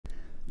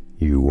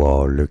You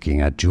are looking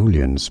at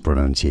Julian's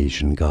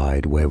pronunciation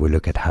guide, where we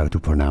look at how to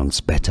pronounce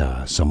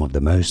better some of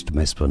the most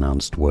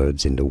mispronounced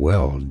words in the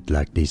world,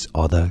 like this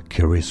other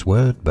curious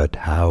word. But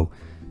how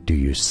do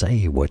you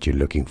say what you're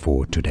looking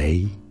for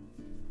today?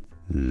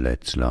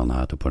 Let's learn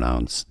how to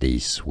pronounce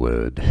this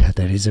word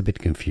that is a bit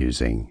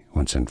confusing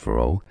once and for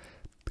all,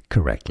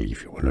 correctly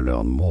if you want to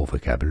learn more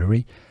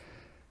vocabulary.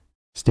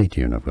 Stay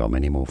tuned, I've got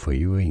many more for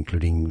you,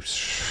 including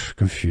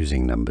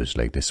confusing numbers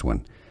like this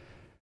one.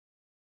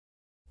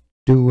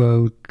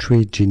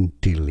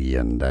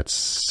 Duotrigintillion,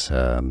 that's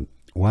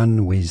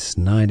one with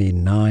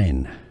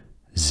 99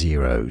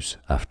 zeros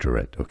after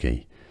it,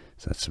 okay?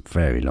 So that's a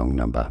very long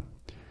number.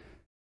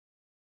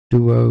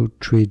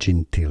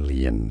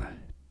 Duotrigintillion,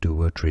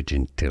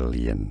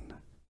 duotrigintillion.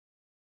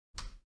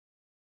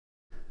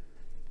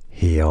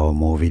 Here are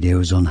more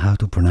videos on how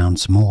to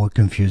pronounce more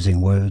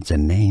confusing words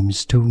and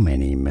names too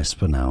many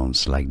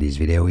mispronounced. Like this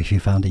video if you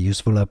found it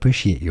useful. I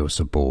appreciate your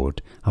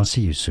support. I'll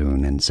see you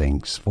soon and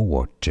thanks for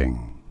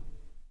watching.